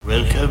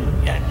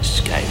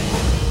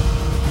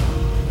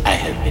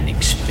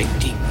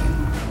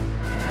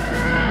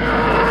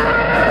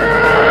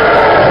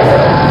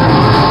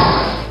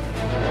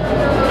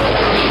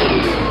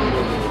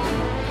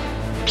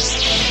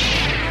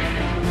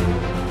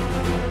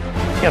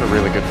got a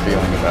really good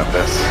feeling about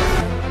this.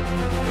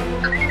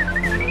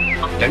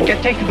 Don't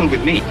get technical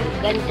with me.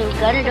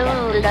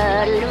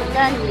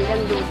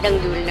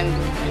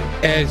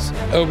 As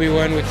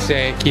Obi-Wan would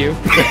say, Q.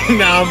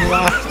 Now I'm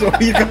lost.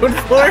 What are you going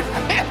for?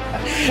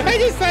 I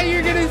just thought you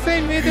were going to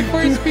say, may the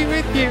force be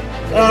with you.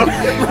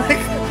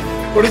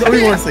 What does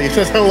Obi-Wan say? He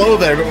says hello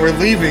there, but we're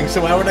leaving,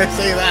 so why would I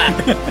say that?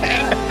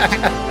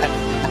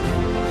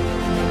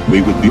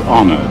 We would be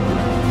honored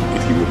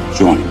if you would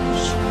join us.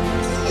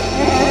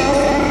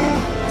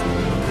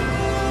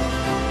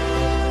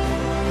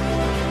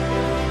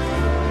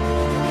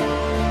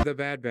 The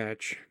Bad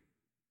Batch.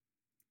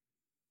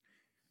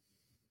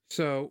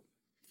 So,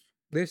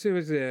 this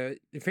was a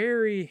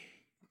very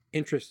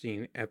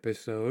interesting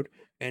episode,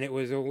 and it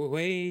was a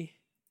way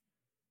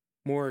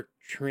more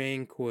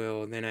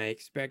tranquil than I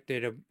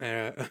expected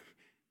an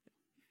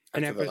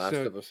After the last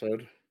episode.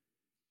 episode.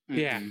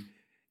 Yeah, Mm-hmm.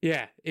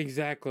 yeah,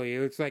 exactly. It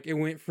looks like it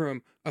went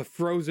from a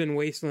frozen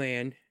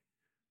wasteland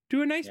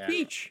to a nice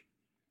beach.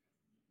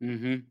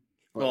 Mm-hmm.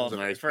 Well, Well, it was a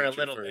nice for a picture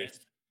little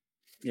first.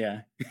 bit.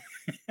 Yeah.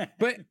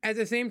 But at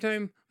the same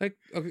time, like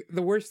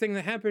the worst thing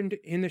that happened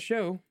in the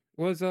show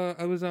was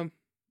a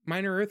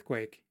minor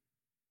earthquake.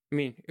 I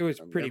mean, it was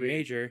pretty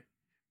major,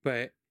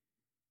 but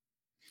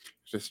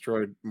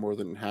Destroyed more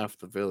than half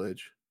the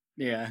village.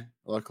 Yeah.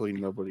 Luckily,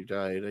 nobody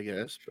died, I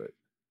guess, but...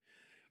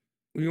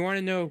 you want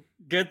to know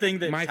Good thing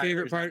that my Tyler's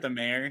favorite part, not the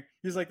mayor.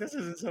 He's like, this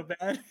isn't so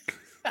bad.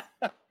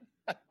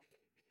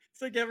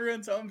 It's like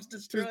everyone's home's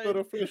destroyed. Just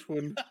little fish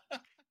one.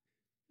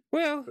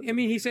 Well, I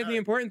mean, he said the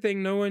important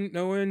thing: no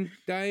one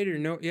died, or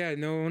no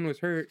one was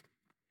hurt.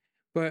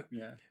 But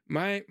Yeah.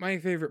 my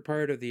favorite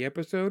part of the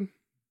episode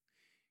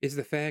is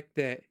the fact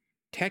that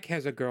Tech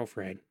has a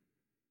girlfriend.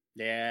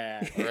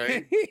 Yeah.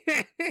 Right?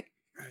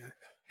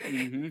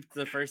 Mm-hmm. It's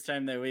the first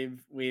time that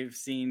we've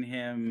seen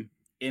him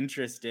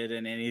interested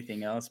in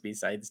anything else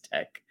besides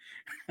tech.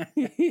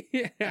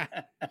 Yeah.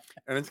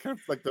 And it's kind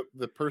of like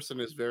the person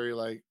is very,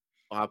 like,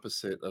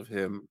 opposite of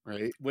him,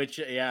 right? Which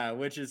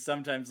is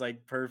sometimes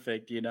like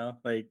perfect,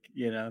 like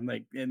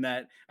in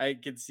that I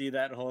could see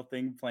that whole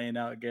thing playing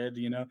out good,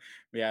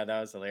 Yeah, that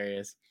was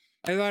hilarious.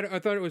 I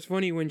thought it was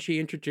funny when she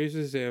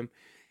introduces him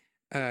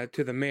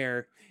to the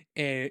mayor,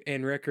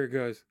 and Wrecker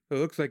goes, "It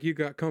looks like you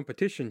got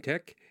competition,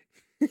 Tech."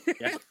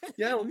 Yeah.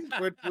 Yeah,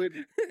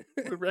 when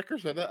Wrecker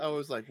said that, I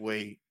was like,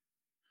 wait,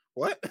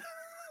 what?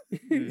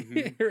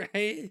 Mm-hmm.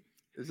 Right?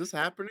 Is this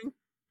happening?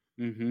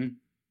 Mm-hmm.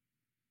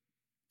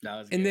 That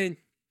was good. And then,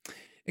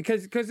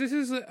 because this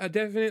is a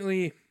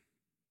definitely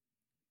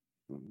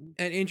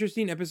an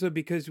interesting episode,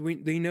 because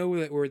they know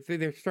that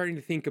they're starting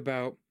to think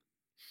about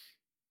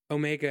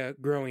Omega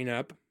growing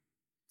up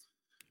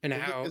and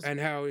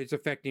how it's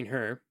affecting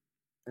her.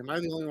 Am I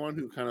the only one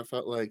who kind of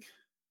felt like,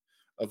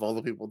 of all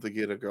the people to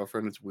get a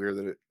girlfriend, it's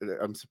weird that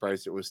I'm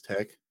surprised it was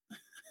Tech.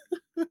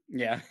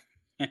 Yeah.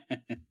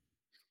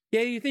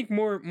 Yeah, you think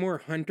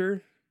more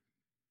Hunter,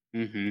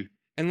 Mm-hmm.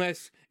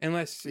 unless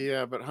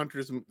Yeah, but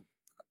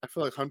I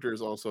feel like Hunter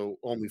is also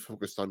only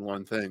focused on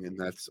one thing, and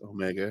that's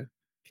Omega,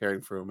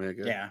 caring for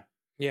Omega.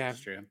 yeah,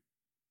 That's true.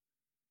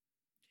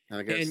 And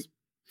I guess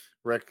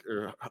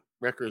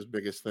Wrecker's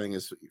biggest thing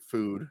is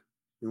food.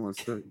 He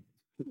wants to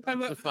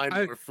find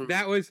more food.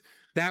 That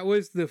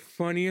was the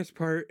funniest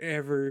part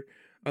ever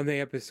on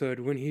the episode,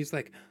 when he's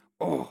like,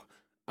 "Oh,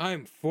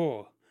 I'm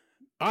full.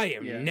 I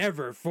am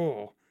never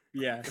full."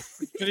 Yeah,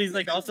 but he's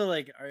like also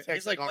like,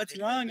 he's like, "What's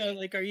wrong?" I'm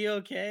like, "Are you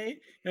okay?"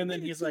 And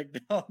then he's like,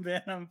 "No,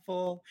 man, I'm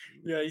full."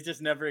 Yeah, he's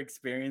just never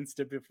experienced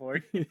it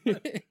before.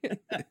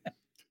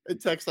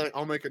 It texts like,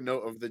 "I'll make a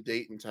note of the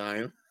date and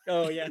time."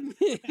 Oh yeah.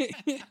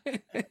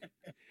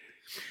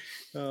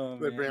 Oh,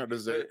 they bring out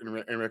dessert,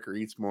 and Wrecker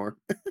eats more.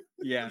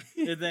 Yeah,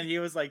 and then he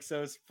was like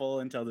so full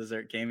until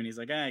dessert came, and he's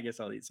like, I guess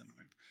I'll eat some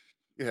more.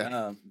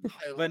 Yeah,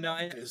 but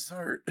no,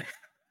 dessert.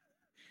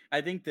 I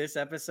think this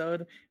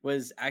episode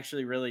was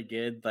actually really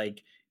good.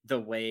 Like the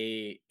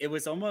way it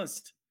was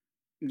almost,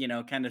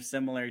 kind of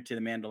similar to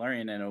The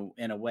Mandalorian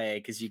in a way,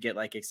 because you get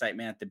like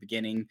excitement at the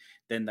beginning,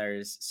 then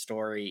there's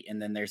story,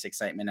 and then there's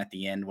excitement at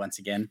the end once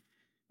again.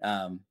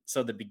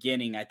 So the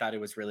beginning, I thought it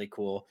was really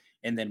cool.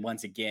 And then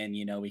once again,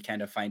 we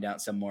kind of find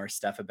out some more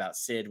stuff about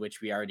Sid,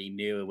 which we already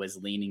knew it was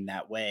leaning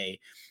that way.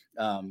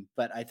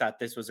 But I thought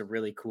this was a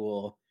really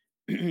cool,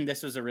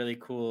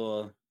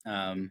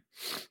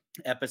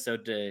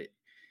 episode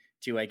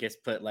to, I guess,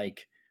 put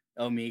like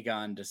Omega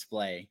on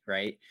display,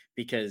 right?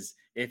 Because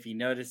if you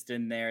noticed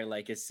in there,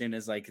 like as soon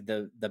as like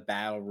the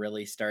battle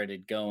really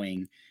started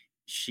going,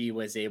 she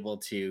was able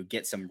to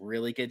get some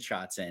really good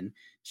shots in.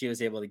 She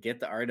was able to get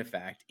the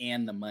artifact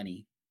and the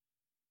money.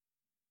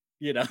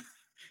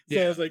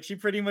 So I was like, she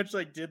pretty much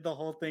like did the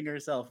whole thing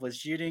herself, was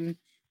shooting,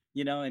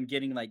 and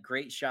getting like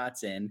great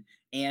shots in,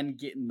 and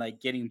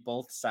getting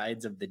both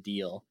sides of the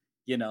deal.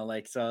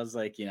 So I was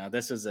like,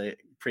 this was a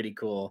pretty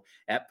cool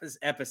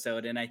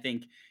episode. And I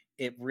think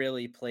it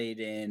really played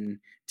in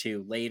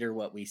to later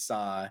what we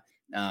saw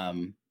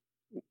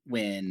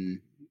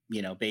when,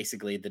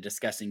 basically the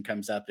discussing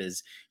comes up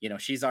is,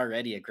 she's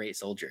already a great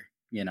soldier.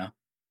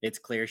 It's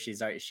clear she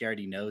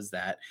already knows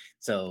that.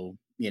 So,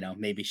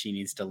 maybe she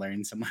needs to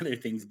learn some other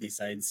things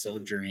besides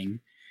soldiering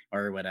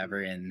or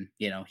whatever. And,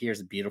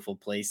 here's a beautiful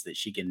place that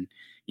she can,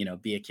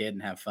 be a kid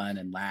and have fun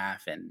and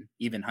laugh. And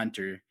even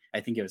Hunter, I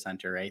think it was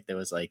Hunter, right? That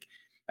was like,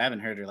 I haven't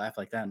heard her laugh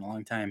like that in a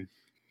long time.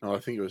 Oh, I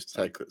think it was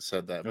Tech that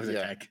said that. It was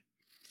Tech.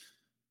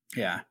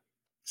 Yeah.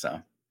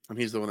 So. And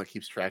he's the one that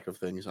keeps track of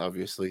things,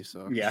 obviously.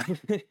 So. Yeah.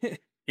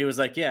 He was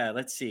like, yeah,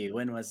 let's see.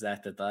 When was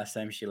that the last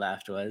time she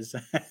laughed was?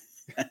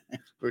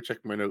 Go check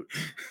my notes.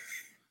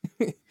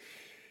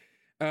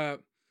 Yeah,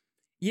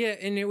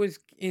 and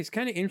it's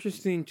kind of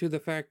interesting to the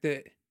fact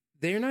that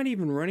they're not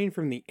even running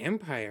from the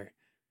Empire.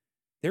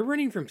 They're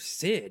running from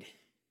Sid.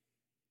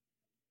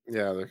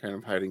 Yeah, they're kind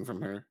of hiding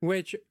from her.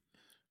 Which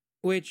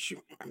we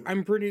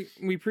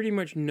pretty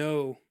much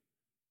know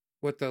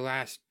what the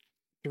last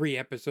 3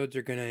 episodes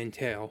are going to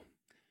entail.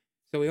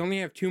 So we only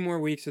have 2 more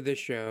weeks of this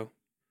show.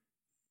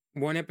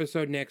 1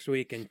 episode next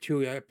week and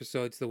 2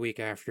 episodes the week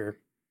after.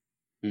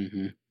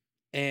 Mm-hmm.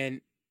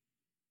 And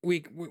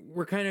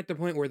we're kind of at the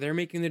point where they're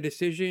making the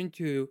decision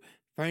to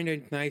find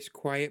a nice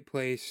quiet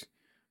place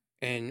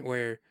and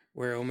where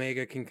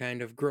Omega can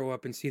kind of grow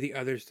up and see the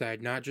other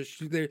side, not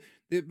just they've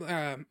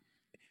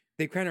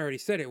kind of already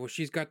said it. Well,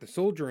 she's got the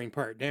soldiering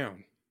part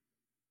down.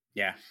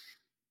 Yeah.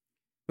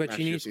 But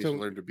she needs to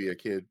learn to be a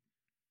kid.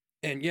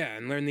 And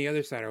learn the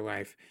other side of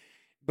life.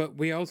 But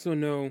we also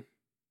know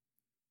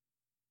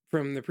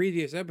from the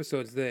previous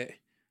episodes that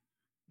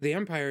the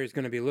Empire is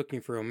going to be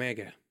looking for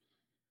Omega.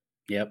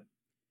 Yep.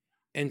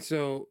 And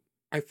so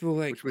I feel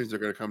like... Which means they're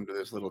going to come to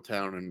this little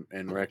town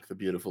and wreck the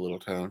beautiful little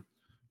town.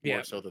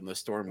 More so than the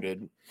storm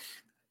did.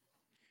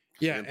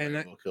 Yeah,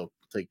 and he'll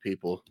take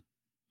people.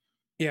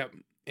 Yeah,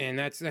 and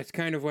that's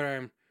kind of what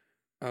I'm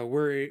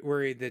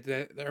worried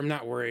that I'm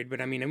not worried, but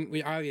I mean,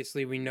 we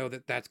know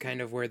that that's kind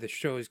of where the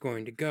show is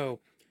going to go,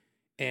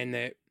 and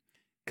that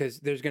because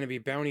there's going to be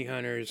bounty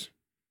hunters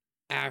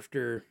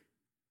after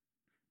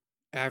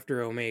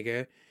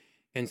Omega,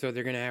 and so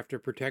they're going to have to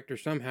protect her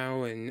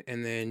somehow, and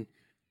then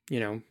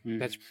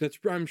that's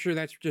I'm sure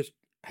that's just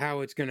how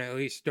it's going to at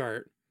least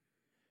start.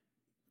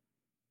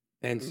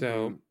 And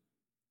so,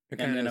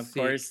 and then of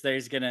course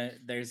there's gonna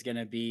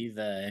be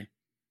the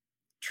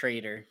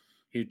traitor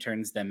who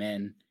turns them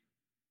in.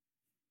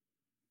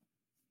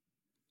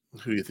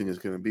 Who do you think is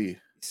going to be?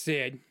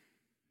 Sid.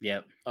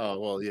 Yep. Oh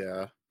well,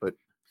 yeah, but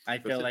I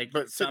feel like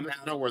somehow Sid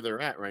doesn't know where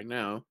they're at right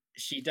now.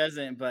 She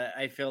doesn't, but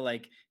I feel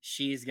like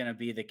she's gonna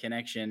be the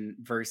connection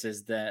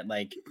versus that,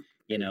 like,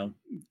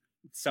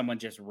 someone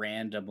just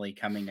randomly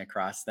coming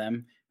across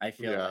them. I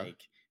feel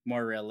like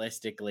more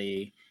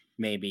realistically,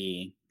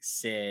 maybe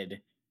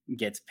Sid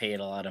gets paid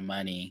a lot of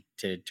money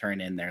to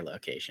turn in their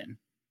location.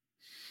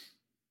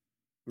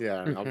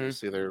 Yeah,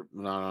 obviously they're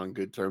not on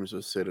good terms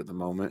with Sid at the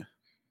moment.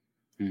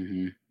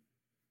 Mm-hmm.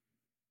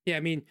 Yeah, I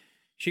mean,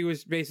 she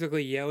was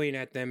basically yelling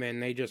at them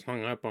and they just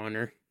hung up on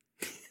her.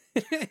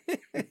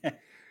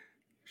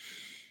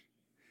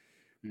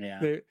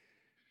 Yeah.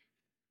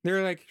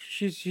 They're like,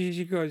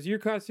 she goes, "You're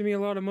costing me a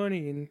lot of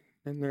money."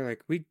 And they're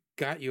like, "We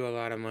got you a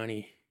lot of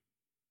money."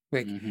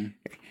 Like,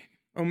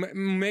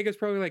 Omega's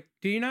probably like,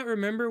 "Do you not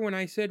remember when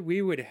I said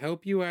we would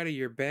help you out of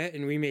your bet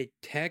and we made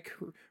Tech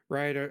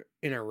ride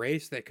in a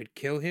race that could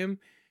kill him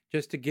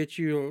just to get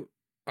you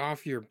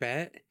off your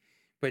bet?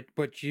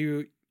 But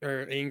you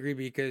are angry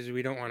because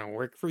we don't want to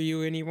work for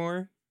you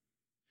anymore."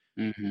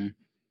 Mm-hmm.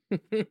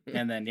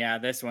 And then,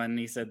 this one,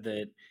 he said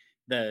that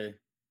the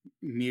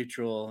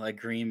mutual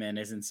agreement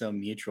isn't so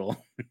mutual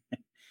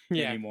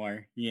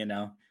anymore,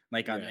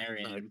 like on their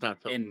end.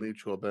 Not so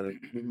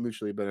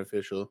mutually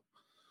beneficial.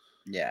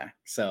 Yeah.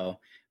 So,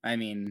 I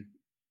mean,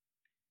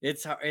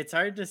 it's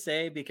hard to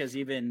say because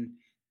even,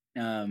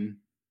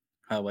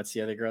 what's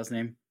the other girl's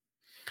name?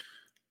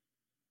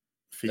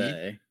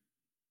 Fee?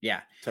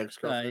 Tech's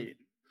girlfriend.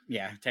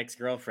 Tech's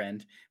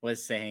girlfriend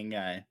was saying,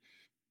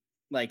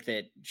 like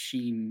that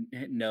she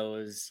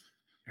knows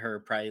her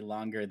probably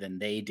longer than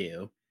they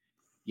do,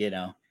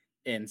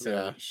 and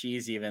so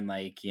she's even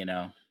like,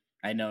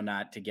 I know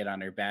not to get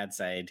on her bad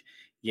side,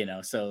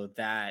 so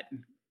that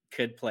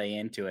could play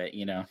into it,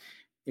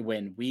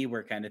 when we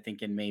were kind of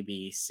thinking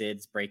maybe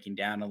Sid's breaking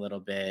down a little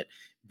bit,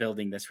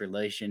 building this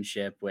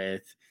relationship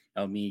with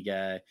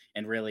Omega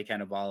and really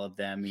kind of all of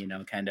them,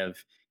 kind of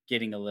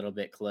getting a little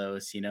bit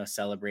close,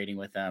 celebrating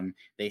with them.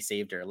 They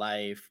saved her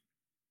life.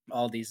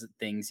 All these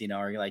things,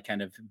 are like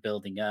kind of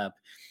building up,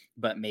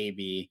 but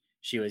maybe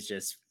she was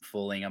just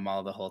fooling them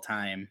all the whole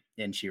time.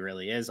 And she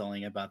really is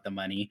only about the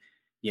money,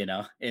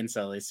 And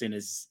so as soon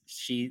as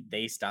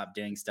they stop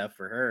doing stuff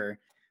for her,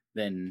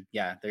 then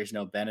there's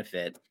no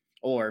benefit.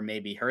 Or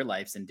maybe her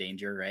life's in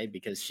danger, right?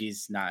 Because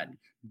she's not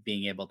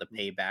being able to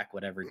pay back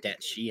whatever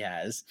debt she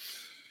has.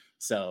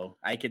 So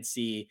I could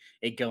see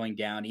it going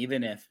down,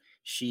 even if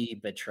she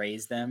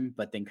betrays them,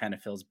 but then kind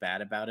of feels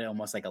bad about it,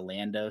 almost like a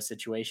Lando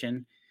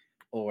situation.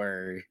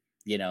 Or,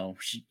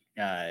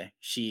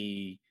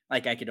 she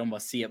like, I could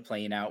almost see it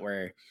playing out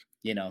where,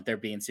 they're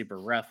being super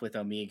rough with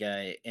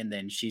Omega. And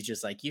then she's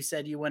just like, "You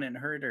said you wouldn't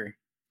hurt her."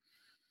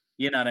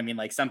 You know what I mean?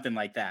 Like something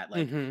like that.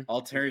 Like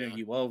I'll turn Yeah.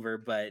 you over,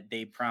 but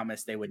they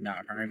promised they would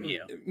not harm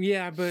you.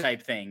 Yeah, but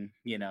Type thing,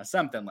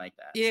 something like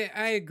that. yeah,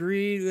 I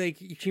agree.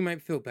 Like she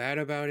might feel bad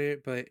about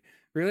it, but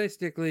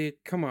realistically,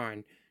 come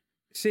on,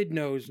 Sid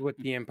knows what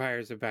the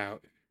Empire's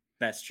about.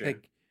 That's true.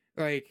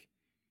 Like,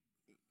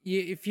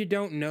 if you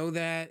don't know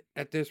that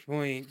at this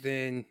point,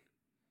 then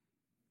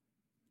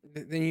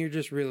you're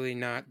just really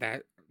not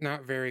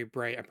very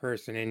bright a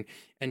person,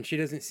 and she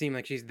doesn't seem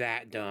like she's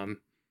that dumb.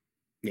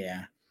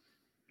 Yeah,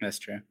 that's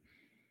true.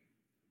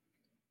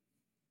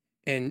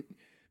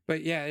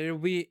 But yeah, it'll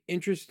be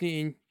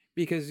interesting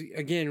because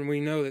again, we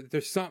know that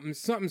there's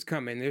something's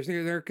coming.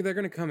 They're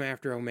going to come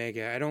after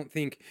Omega. I don't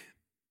think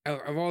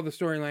of all the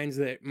storylines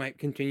that might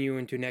continue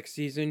into next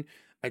season,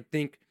 I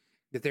think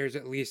that there's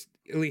at least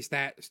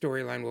that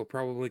storyline will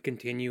probably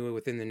continue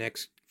within the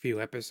next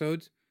few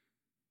episodes.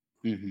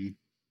 Mm-hmm.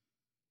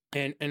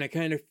 And I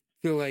kind of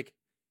feel like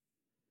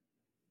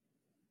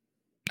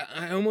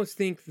I almost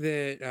think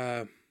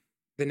that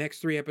the next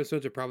 3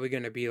 episodes are probably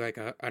going to be like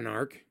an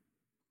arc.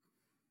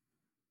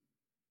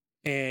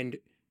 And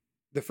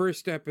the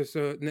first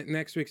episode,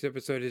 next week's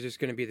episode, is just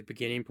going to be the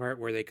beginning part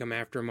where they come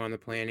after him on the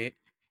planet.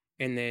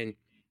 And then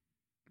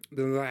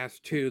the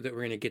last 2 that we're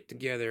going to get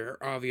together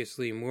are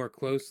obviously more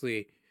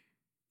closely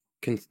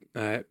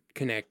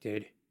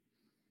connected.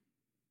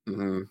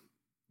 Mm-hmm.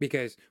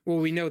 Because, well,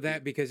 we know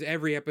that because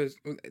every episode,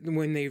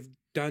 when they've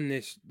done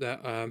this,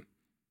 the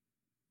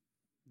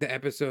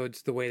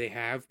episodes the way they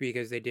have,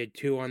 because they did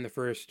 2 on the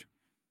first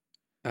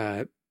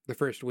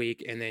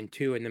week and then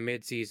 2 in the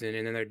mid-season,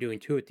 and then they're doing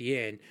 2 at the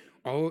end.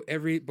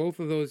 Both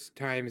of those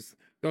times,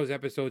 those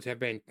episodes have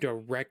been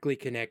directly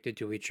connected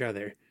to each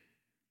other.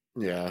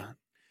 Yeah.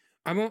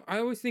 I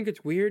always think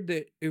it's weird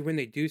that when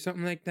they do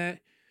something like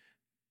that,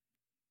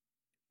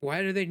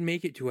 why do they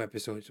make it 2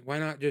 episodes? Why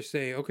not just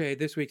say, okay,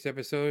 this week's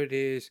episode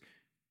is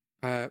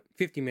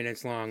 50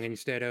 minutes long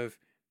instead of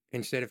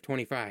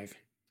 25?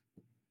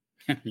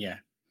 Yeah.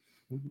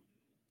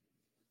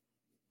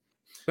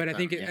 But I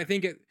think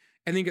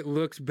it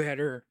looks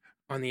better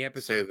on the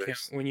episode count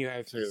when you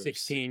have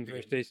 16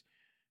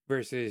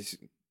 versus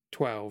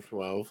 12.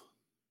 12.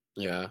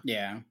 Yeah.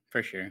 Yeah,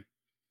 for sure.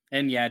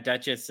 And yeah,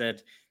 Duchess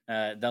said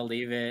they'll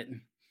leave it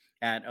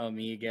at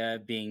Omega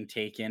being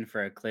taken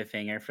for a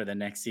cliffhanger for the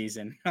next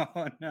season.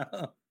 Oh no.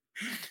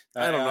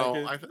 I don't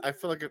know. I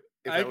feel like if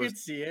I could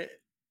see it.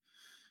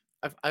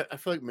 I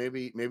feel like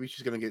maybe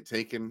she's gonna get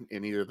taken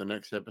in either the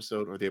next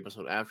episode or the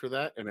episode after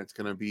that, and it's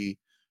gonna be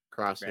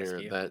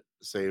Crosshair that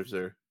saves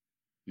her.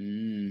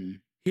 Mm.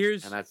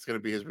 And that's gonna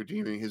be his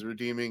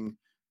redeeming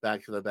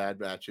back to the Bad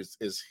Batch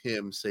is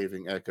him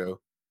saving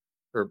Echo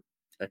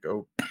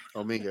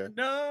Omega.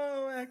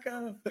 No,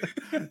 Echo.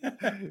 I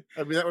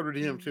mean, that would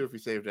redeem him too if he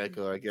saved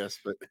Echo, I guess.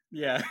 But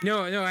yeah,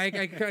 no,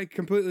 I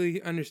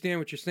completely understand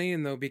what you're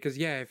saying though, because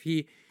yeah,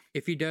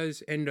 if he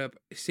does end up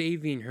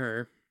saving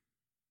her,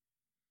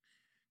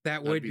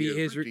 that would be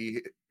his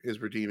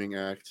redeeming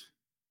act.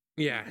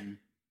 Yeah. Mm-hmm.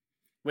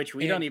 Which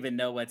we don't even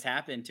know what's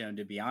happened to him,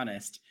 to be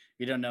honest.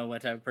 We don't know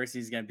what type of person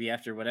he's going to be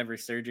after whatever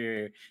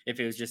surgery, or if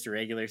it was just a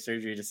regular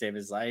surgery to save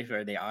his life,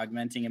 or are they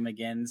augmenting him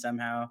again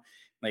somehow?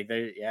 Like,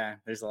 there's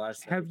a lot of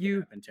stuff that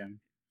happened to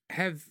him.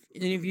 Have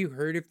any of you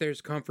heard if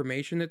there's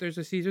confirmation that there's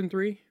a season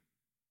 3?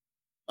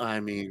 I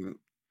mean,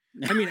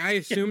 I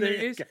assume there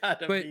is,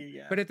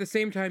 but at the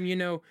same time,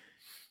 you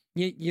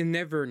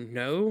never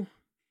know.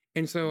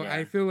 And so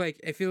I feel like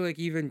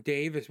even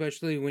Dave,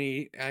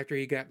 especially after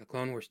he got the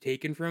Clone Wars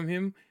taken from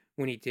him,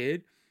 when he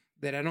did,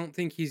 that I don't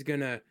think he's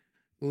gonna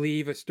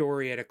leave a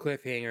story at a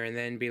cliffhanger and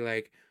then be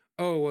like,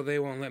 oh, well, they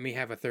won't let me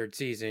have a 3rd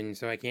season,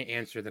 so I can't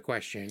answer the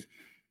question.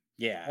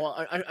 Yeah.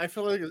 Well, I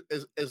feel like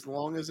as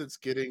long as it's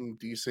getting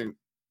decent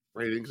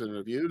ratings and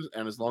reviews,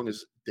 and as long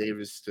as Dave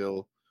is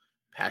still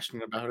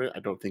passionate about it, I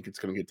don't think it's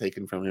going to get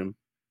taken from him.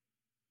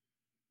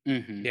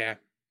 Mm-hmm. Yeah.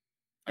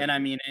 And I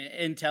mean,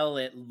 until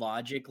it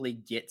logically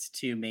gets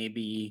to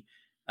maybe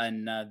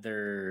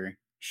another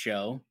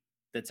show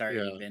that's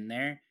already been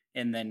there,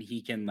 and then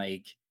he can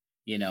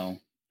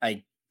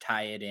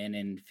tie it in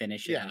and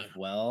finish it as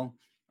well.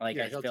 Like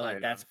I feel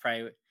like that's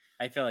probably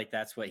I feel like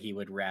that's what he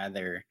would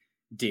rather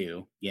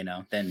do,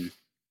 than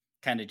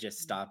kind of just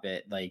stop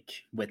it like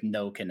with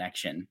no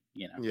connection,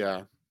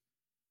 Yeah.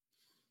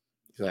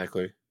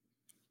 Exactly.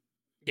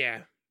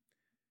 Yeah.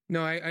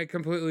 No, I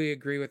completely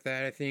agree with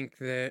that. I think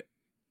that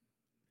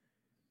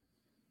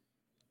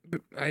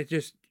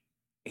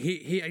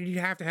he'd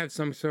have to have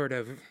some sort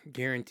of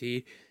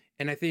guarantee,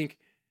 and I think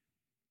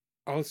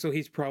also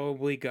he's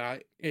probably got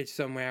it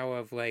somehow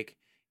of like,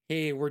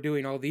 hey, we're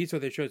doing all these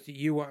other shows that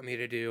you want me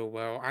to do.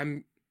 Well,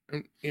 I'm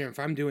if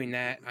I'm doing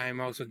that,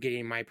 I'm also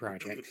getting my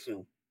projects.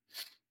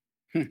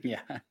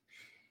 Yeah.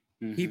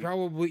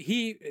 Mm-hmm.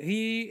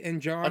 He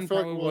and John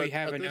probably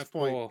have enough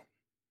pull.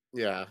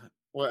 Yeah.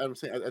 Well, I'm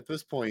saying at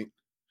this point,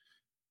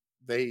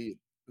 they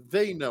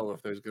know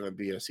if there's going to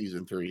be a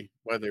season 3,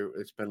 whether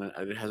it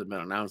hasn't been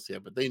announced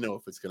yet, but they know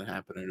if it's going to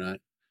happen or not.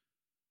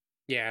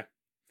 Yeah.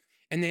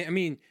 And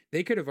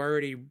they could have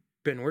already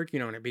been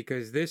working on it,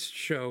 because this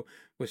show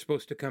was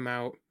supposed to come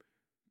out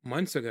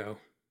months ago.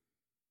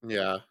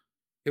 Yeah.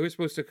 It was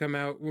supposed to come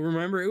out.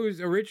 Remember, it was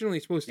originally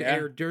supposed to Yeah.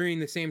 air during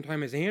the same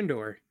time as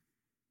Andor,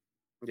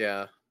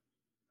 Yeah.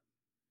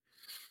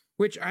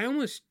 which I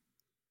almost,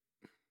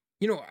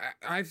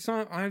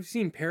 I've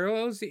seen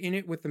parallels in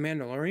it with the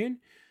Mandalorian,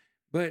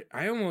 but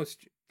I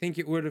almost think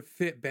it would have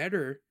fit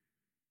better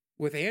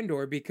with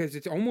Andor because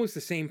it's almost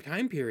the same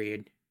time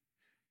period.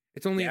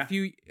 It's only Yeah.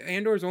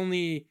 Andor's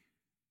only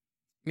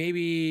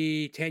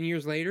maybe 10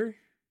 years later,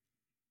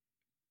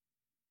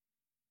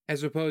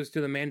 as opposed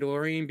to the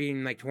Mandalorian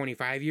being like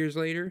 25 years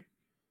later.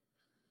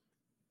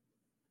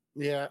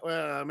 Yeah.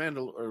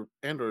 Well,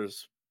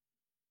 Andor's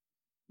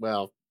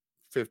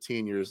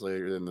 15 years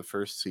later than the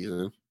first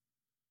season.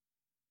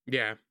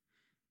 Yeah.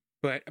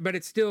 But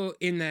it's still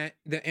in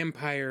the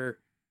Empire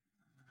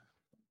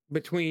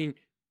between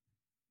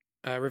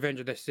Revenge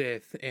of the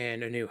Sith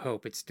and A New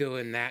Hope. It's still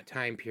in that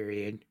time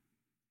period.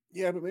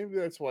 Yeah, but maybe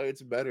that's why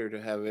it's better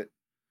to have it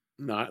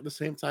not at the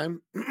same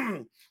time,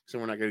 so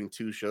we're not getting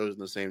two shows in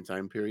the same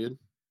time period.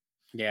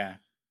 Yeah.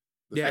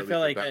 Yeah, I feel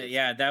like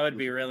that would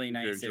be really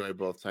nice. Enjoy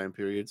both time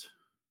periods.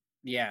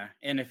 Yeah,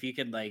 and if you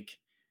could like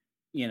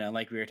we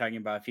were talking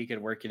about, if you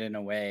could work it in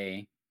a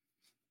way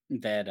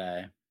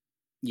that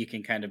you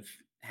can kind of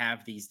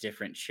have these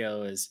different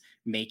shows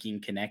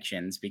making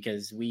connections,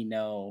 because we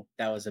know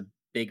that was a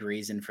big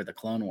reason for the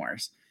Clone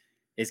Wars,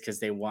 is because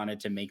they wanted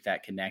to make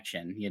that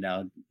connection,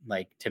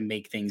 like to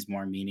make things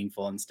more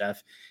meaningful and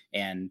stuff.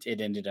 And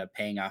it ended up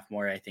paying off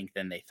more, I think,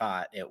 than they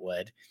thought it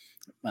would.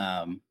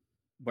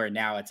 Where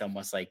now it's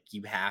almost like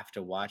you have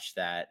to watch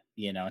that,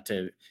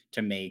 to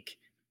make,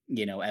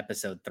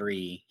 episode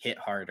 3 hit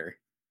harder.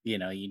 You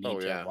need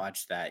to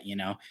watch that,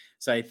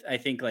 So I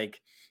think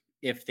like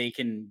if they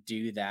can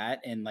do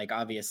that, and like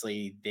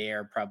obviously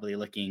they're probably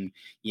looking,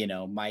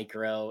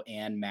 micro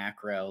and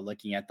macro,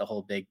 looking at the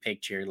whole big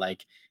picture,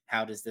 like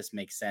how does this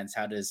make sense?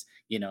 How does,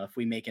 if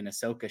we make an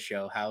Ahsoka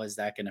show, how is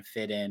that going to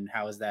fit in?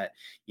 How is that,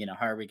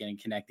 how are we going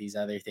to connect these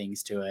other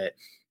things to it?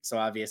 So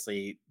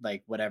obviously,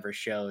 like whatever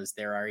shows,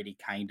 they're already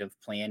kind of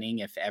planning,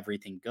 if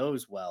everything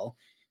goes well,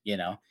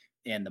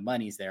 and the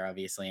money's there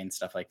obviously and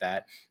stuff like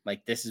that.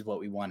 Like, this is what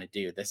we want to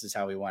do. This is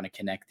how we want to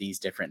connect these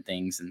different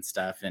things and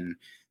stuff. And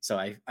so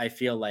I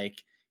feel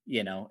like,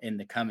 in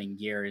the coming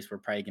years, we're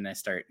probably going to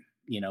start,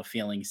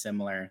 feeling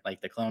similar,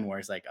 like the Clone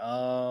Wars, like,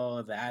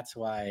 oh, that's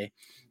why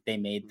they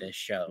made this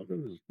show.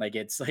 Like,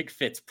 it's like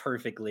fits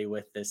perfectly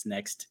with this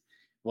next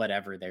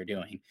whatever they're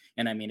doing.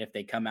 And I mean, if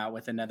they come out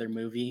with another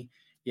movie,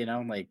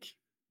 like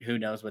who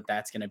knows what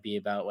that's going to be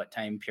about, what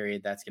time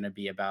period that's going to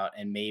be about.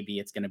 And maybe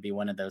it's going to be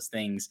one of those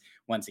things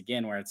once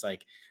again where it's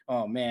like,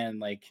 oh man,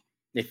 like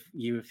if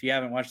you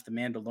haven't watched The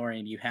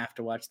Mandalorian, you have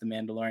to watch The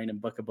Mandalorian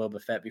and Book of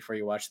Boba Fett before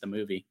you watch the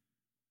movie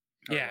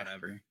or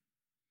whatever.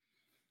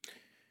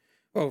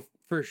 Oh,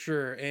 for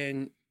sure.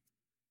 And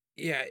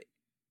yeah,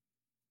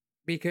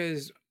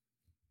 because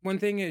one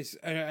thing is,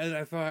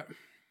 I thought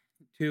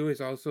too is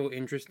also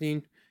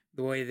interesting,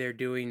 the way they're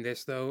doing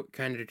this, though,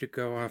 kind of to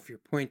go off your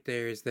point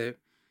there, is that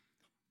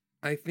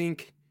I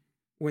think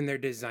when they're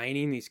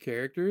designing these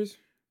characters,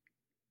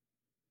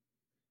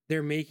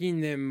 they're making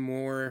them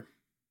more,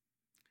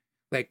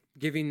 like,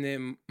 giving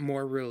them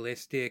more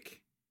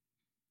realistic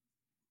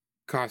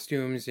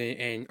costumes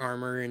and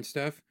armor and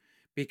stuff,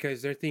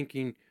 because they're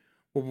thinking,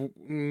 well,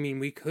 I mean,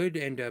 we could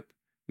end up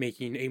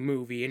making a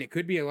movie, and it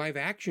could be a live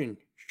action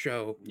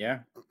show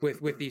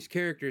with these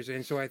characters.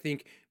 And so I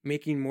think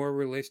making more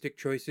realistic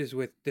choices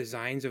with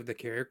designs of the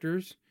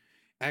characters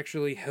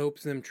actually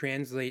helps them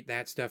translate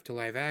that stuff to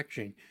live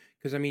action.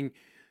 Because I mean,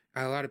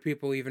 a lot of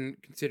people even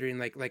considering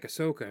like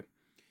Ahsoka.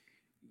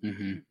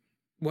 Mm-hmm.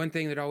 One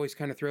thing that always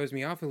kind of throws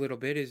me off a little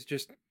bit is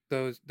just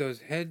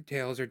those head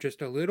tails are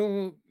just a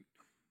little.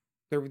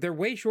 They're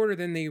way shorter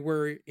than they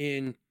were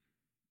in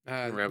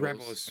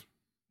Rebels.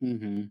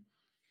 Mm-hmm.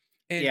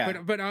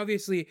 And but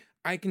obviously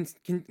I can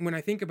when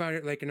I think about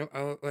it, like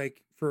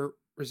like for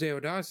Rosario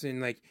Dawson,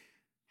 like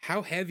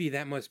how heavy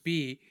that must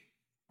be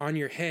on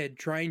your head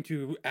trying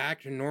to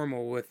act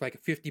normal with like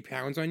 50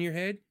 pounds on your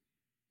head.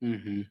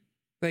 Mm-hmm.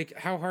 Like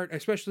how hard,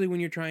 especially when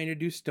you're trying to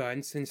do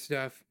stunts and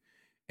stuff.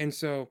 And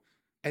so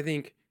I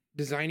think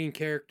designing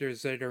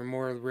characters that are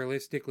more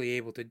realistically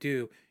able to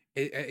do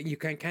it, you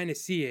can kind of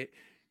see it,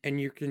 and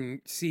you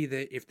can see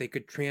that if they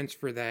could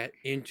transfer that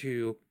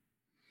into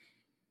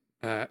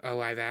a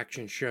live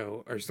action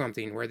show or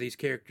something where these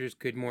characters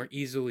could more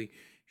easily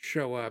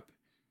show up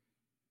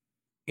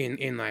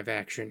in live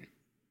action.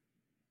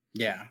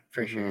 Yeah,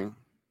 for sure.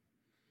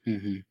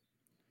 Mm-hmm.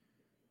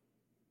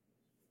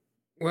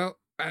 Well,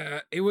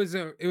 it was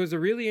a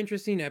really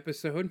interesting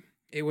episode.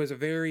 It was a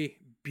very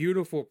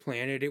beautiful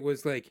planet. It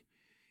was like,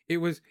 it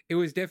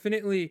was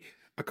definitely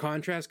a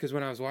contrast, because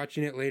when I was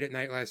watching it late at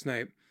night last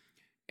night,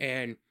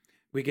 and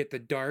we get the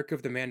dark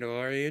of the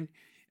Mandalorian,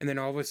 and then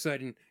all of a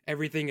sudden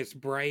everything is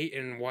bright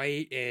and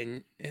white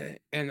and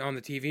on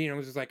the TV, and I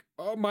was just like,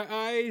 oh, my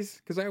eyes,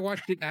 because I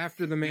watched it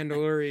after the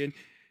Mandalorian.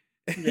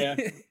 Yeah.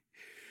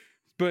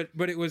 but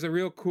it was a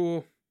real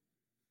cool,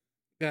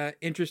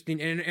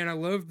 interesting, and I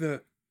love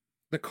the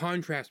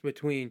contrast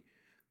between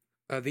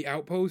the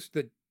outpost,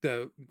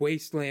 the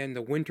wasteland,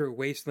 the winter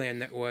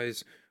wasteland that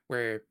was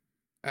where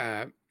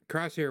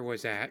Crosshair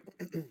was at,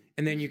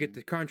 and then you get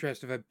the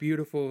contrast of a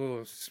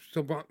beautiful,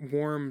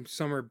 warm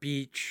summer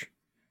beach.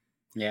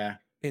 Yeah.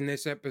 In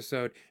this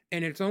episode,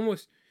 and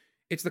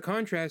it's the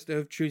contrast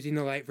of choosing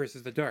the light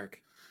versus the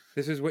dark.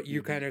 This is what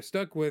you kind of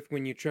stuck with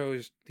when you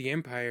chose the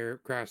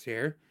Empire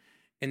Crosshair,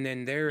 and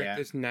then they're at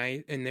this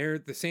night, and they're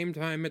at the same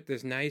time at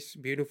this nice,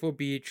 beautiful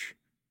beach.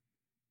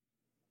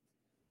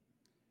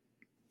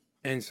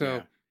 And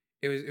so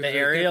it was the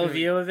aerial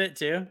view of it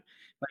too.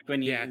 Like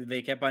when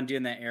they kept on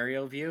doing that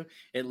aerial view,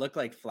 it looked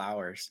like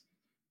flowers.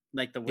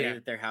 Like the way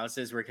that their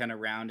houses were kind of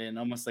round and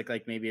almost like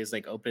maybe it was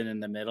like open in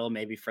the middle,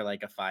 maybe for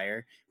like a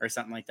fire or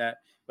something like that.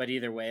 But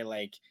either way,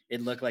 like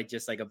it looked like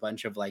just like a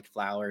bunch of like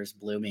flowers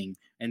blooming.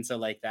 And so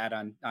like that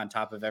on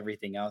top of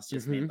everything else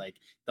just made like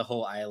the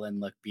whole island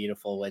look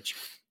beautiful, which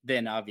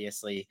then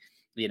obviously,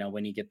 you know,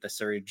 when you get the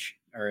surge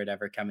or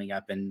whatever coming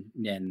up and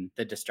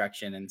the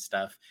destruction and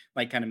stuff,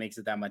 like kind of makes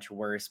it that much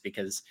worse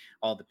because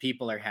all the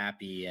people are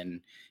happy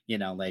and, you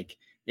know, like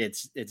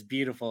it's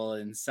beautiful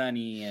and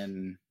sunny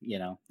and, you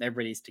know,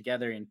 everybody's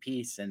together in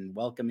peace and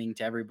welcoming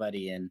to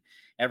everybody and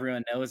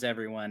everyone knows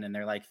everyone and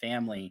they're like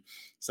family.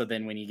 So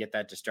then when you get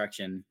that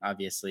destruction,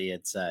 obviously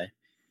it's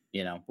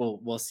you know,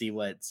 we'll see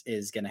what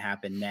is going to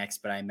happen next,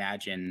 but I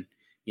imagine,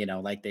 you know,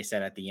 like they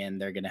said at the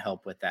end, they're going to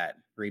help with that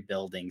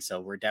rebuilding. So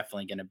we're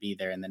definitely going to be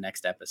there in the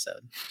next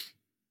episode.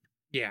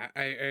 Yeah,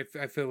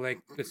 I feel like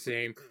the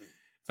same.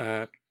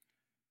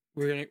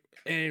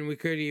 We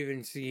could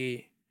even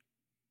see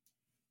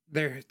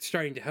they're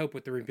starting to help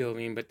with the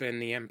rebuilding, but then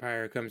the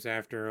Empire comes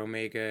after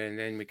Omega, and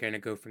then we kind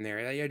of go from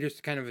there. I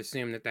just kind of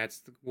assume that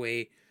that's the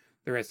way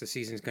the rest of the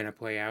season's going to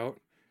play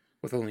out,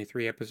 with only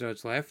 3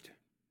 episodes left.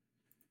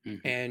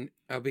 And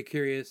I'll be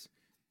curious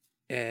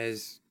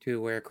as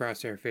to where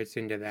Crosshair fits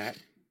into that.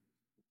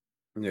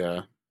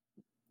 Yeah.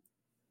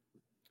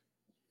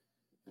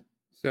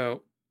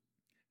 So,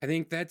 I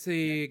think that's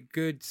a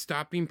good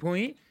stopping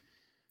point.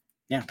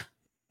 Yeah.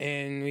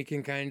 And we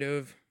can kind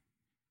of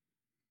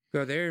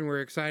go there, and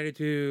we're excited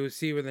to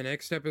see where the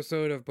next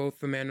episode of both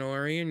The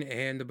Mandalorian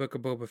and the Book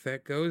of Boba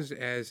Fett goes,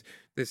 as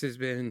this has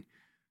been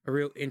a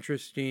real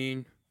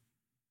interesting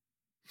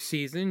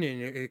season,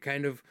 and it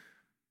kind of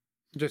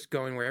just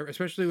going wherever,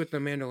 especially with The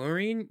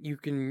Mandalorian, you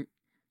can,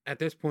 at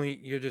this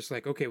point, you're just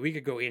like, okay, we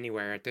could go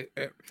anywhere.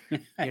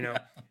 You know,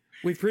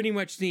 we've pretty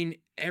much seen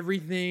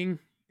everything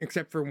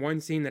except for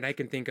one scene that I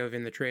can think of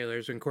in the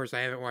trailers. And of course,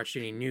 I haven't watched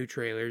any new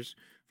trailers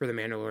for The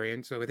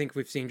Mandalorian, so I think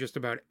we've seen just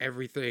about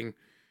everything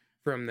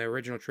from the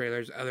original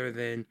trailers other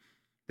than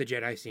the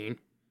Jedi scene.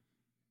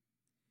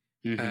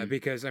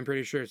 Because I'm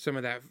pretty sure some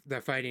of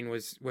that fighting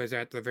was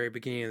at the very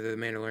beginning of the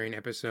Mandalorian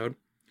episode,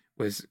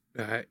 was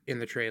in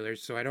the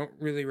trailers. So I don't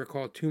really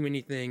recall too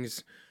many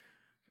things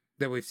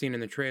that we've seen in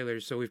the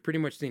trailers. So we've pretty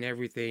much seen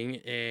everything.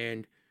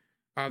 And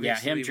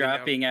obviously, him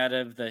dropping out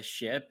of the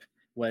ship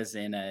was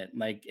in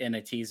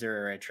a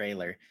teaser or a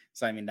trailer.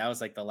 So I mean, that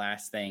was like the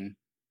last thing,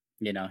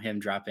 you know, him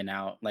dropping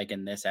out like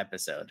in this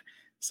episode.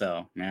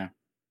 So yeah.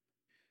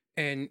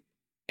 And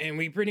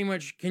we pretty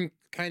much can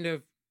kind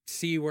of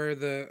see where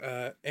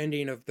the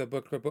ending of the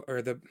book,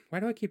 or why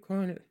do I keep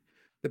calling it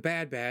the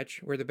Bad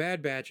Batch, where the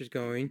Bad Batch is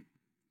going.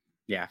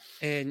 Yeah.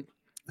 And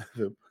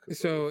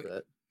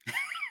so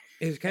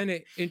it's kind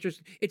of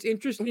interesting. It's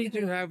interesting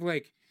to have,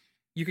 like,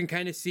 you can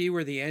kind of see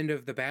where the end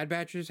of the Bad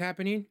Batch is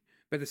happening,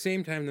 but at the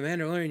same time, the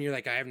Mandalorian, you're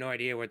like, I have no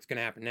idea what's going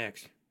to happen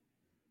next.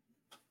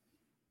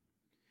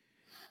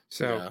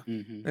 So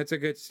that's a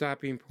good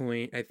stopping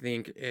point, I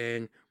think,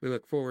 and we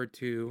look forward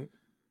to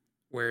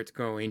where it's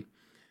going.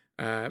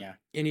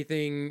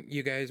 Anything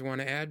you guys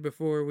want to add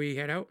before we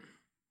head out?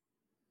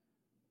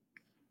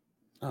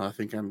 I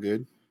think I'm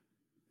good.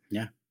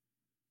 Yeah.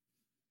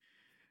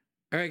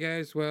 All right,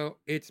 guys. Well,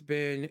 it's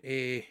been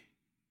a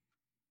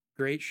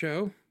great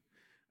show.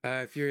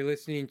 If you're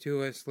listening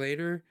to us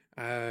later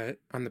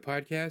on the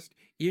podcast,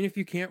 even if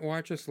you can't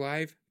watch us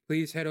live,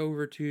 please head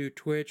over to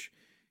Twitch,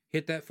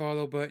 hit that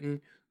follow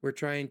button. We're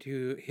trying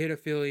to hit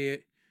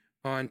affiliate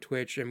on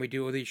Twitch, and we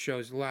do all these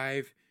shows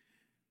live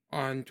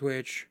on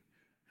Twitch.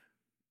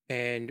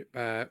 And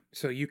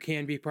so you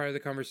can be part of the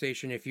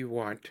conversation if you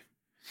want.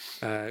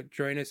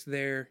 Join us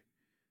there.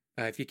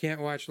 If you can't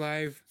watch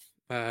live,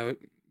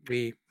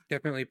 we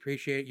definitely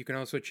appreciate it. You can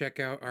also check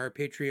out our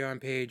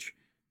Patreon page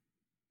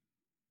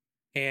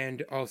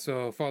and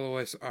also follow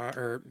us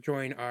or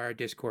join our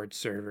Discord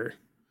server.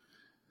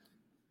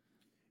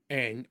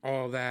 And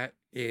all that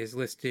is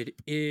listed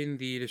in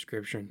the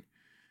description.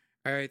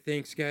 All right,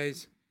 thanks,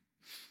 guys.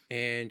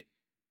 And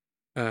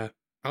I'll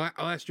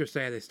ask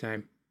Josiah this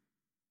time.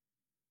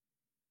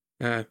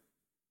 You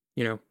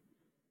know.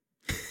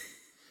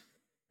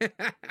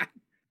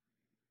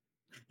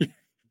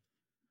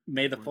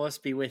 May the force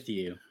be with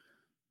you.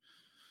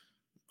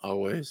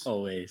 Always.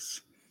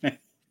 Always.